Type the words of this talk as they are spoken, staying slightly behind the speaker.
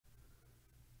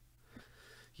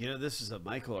You know, this is a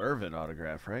Michael Irvin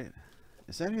autograph, right?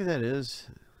 Is that who that is?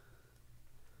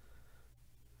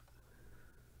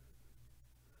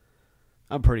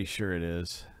 I'm pretty sure it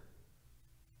is.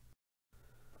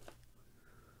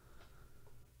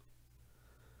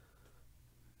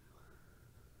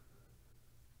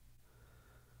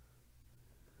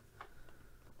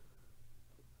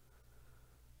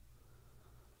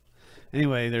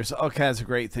 Anyway, there's all kinds of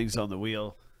great things on the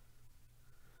wheel.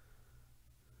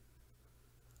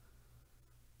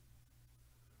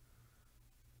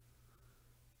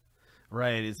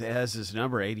 Right, it has his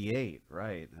number 88.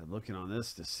 Right, I'm looking on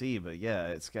this to see, but yeah,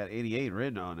 it's got 88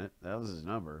 written on it. That was his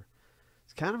number.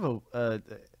 It's kind of a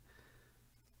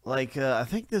I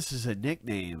think this is a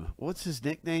nickname. What's his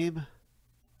nickname?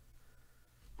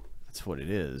 That's what it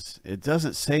is. It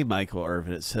doesn't say Michael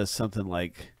Irvin. It says something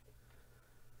like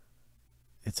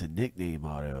it's a nickname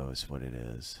auto is what it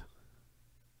is.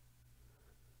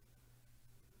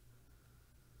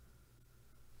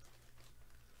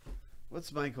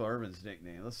 What's Michael Irvin's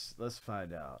nickname? Let's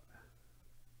find out.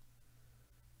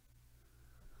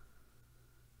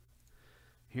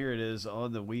 Here it is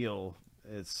on the wheel.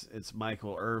 It's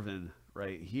Michael Irvin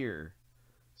right here.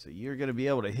 So you're going to be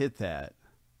able to hit that.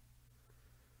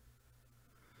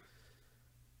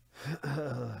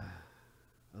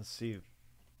 Let's see.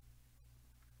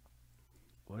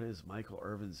 What is Michael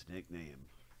Irvin's nickname?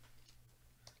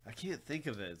 I can't think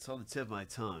of it. It's on the tip of my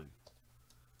tongue.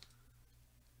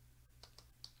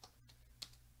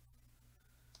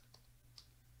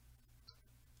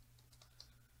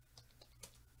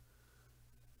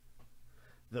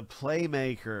 The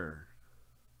Playmaker.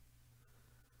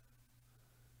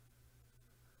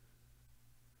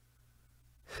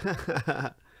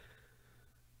 The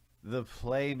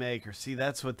Playmaker. See,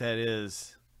 that's what that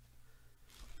is.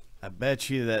 I bet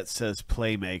you that says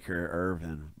Playmaker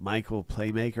Irvin. Michael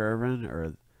Playmaker Irvin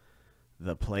or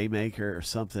the Playmaker or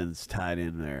something's tied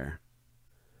in there.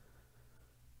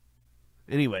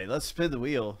 Anyway, let's spin the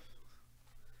wheel.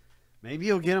 Maybe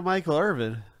you'll get a Michael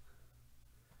Irvin.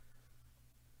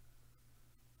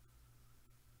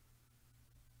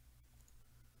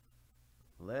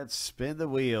 Let's spin the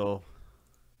wheel.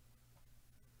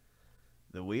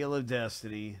 The Wheel of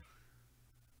Destiny.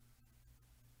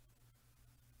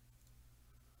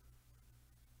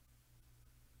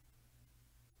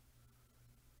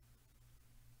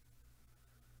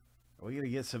 Are we going to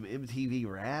get some MTV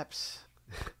raps?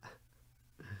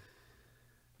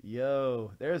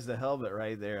 Yo, there's the helmet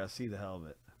right there. I see the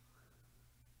helmet.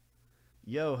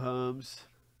 Yo, Hums.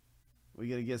 We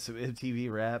going to get some MTV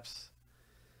raps?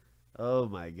 Oh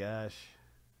my gosh.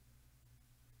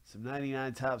 Some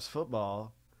 99 Tops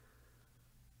football.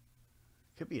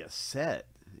 Could be a set.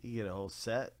 You get a whole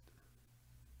set.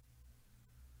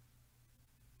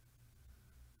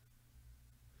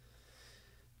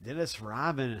 Dennis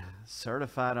Rodman,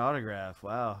 certified autograph.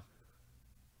 Wow.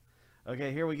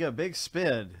 Okay, here we go. Big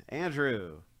spin.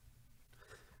 Andrew,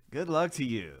 good luck to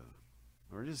you.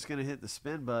 We're just going to hit the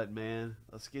spin button, man.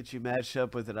 Let's get you matched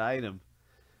up with an item.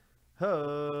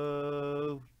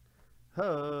 Ho!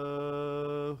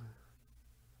 Ho!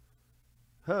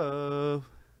 Ho!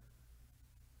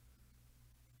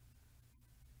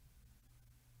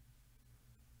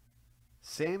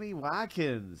 Sammy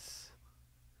Watkins.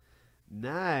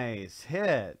 Nice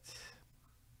hit.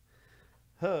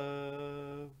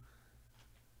 Ho!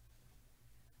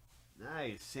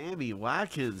 Nice. Sammy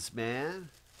Watkins, man.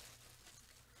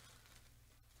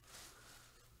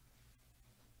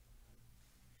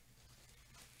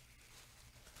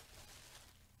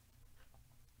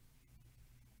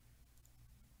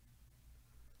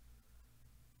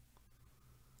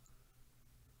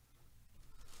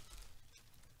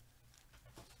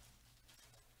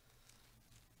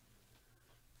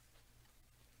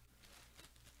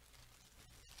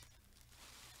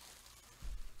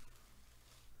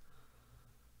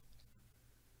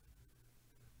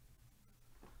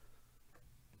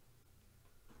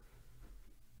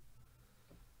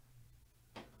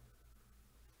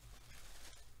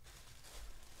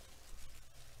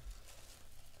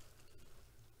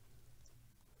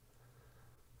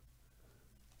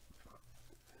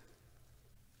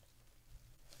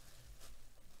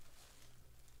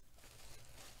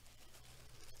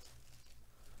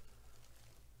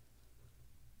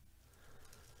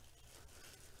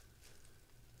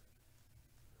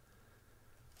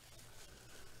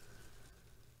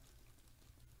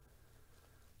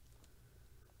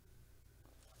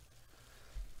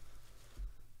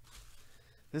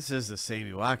 This is the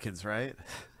Sammy Watkins, right?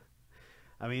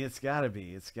 I mean, it's got to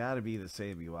be. It's got to be the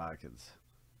Sammy Watkins.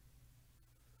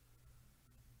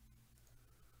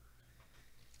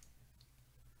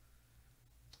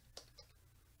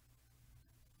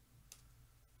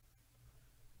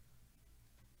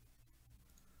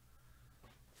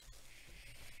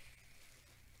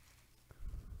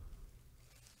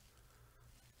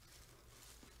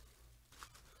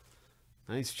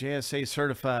 Nice JSA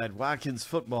certified Watkins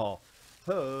football.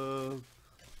 Ho.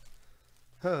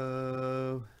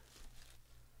 Ho.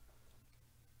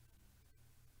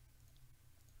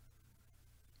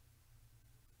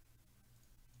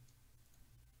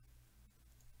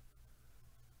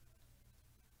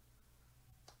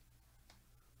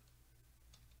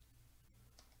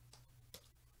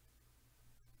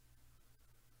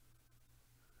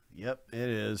 Yep, it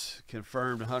is.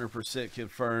 Confirmed, 100%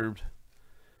 confirmed.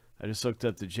 I just looked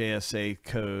up the JSA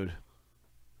code.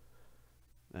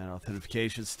 That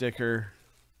authentication sticker.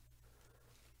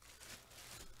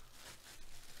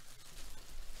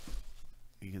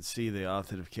 You can see the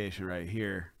authentication right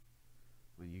here.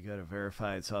 When you go to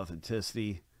verify its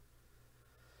authenticity.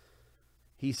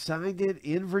 He signed it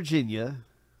in Virginia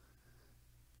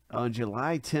on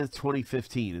July 10th,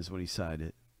 2015 is when he signed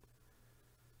it.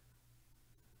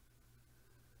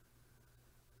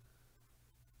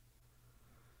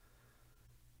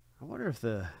 I wonder if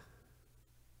the...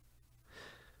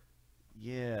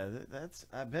 Yeah, that's...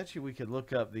 I bet you we could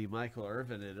look up the Michael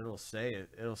Irvin and it'll say it.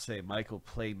 It'll say Michael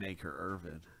Playmaker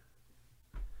Irvin.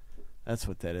 That's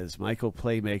what that is. Michael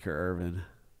Playmaker Irvin.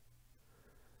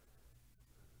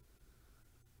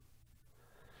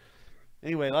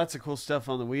 Anyway, lots of cool stuff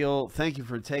on the wheel. Thank you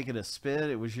for taking a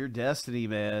spin. It was your destiny,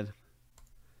 man.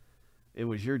 It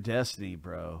was your destiny,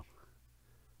 bro.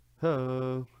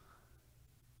 Ho.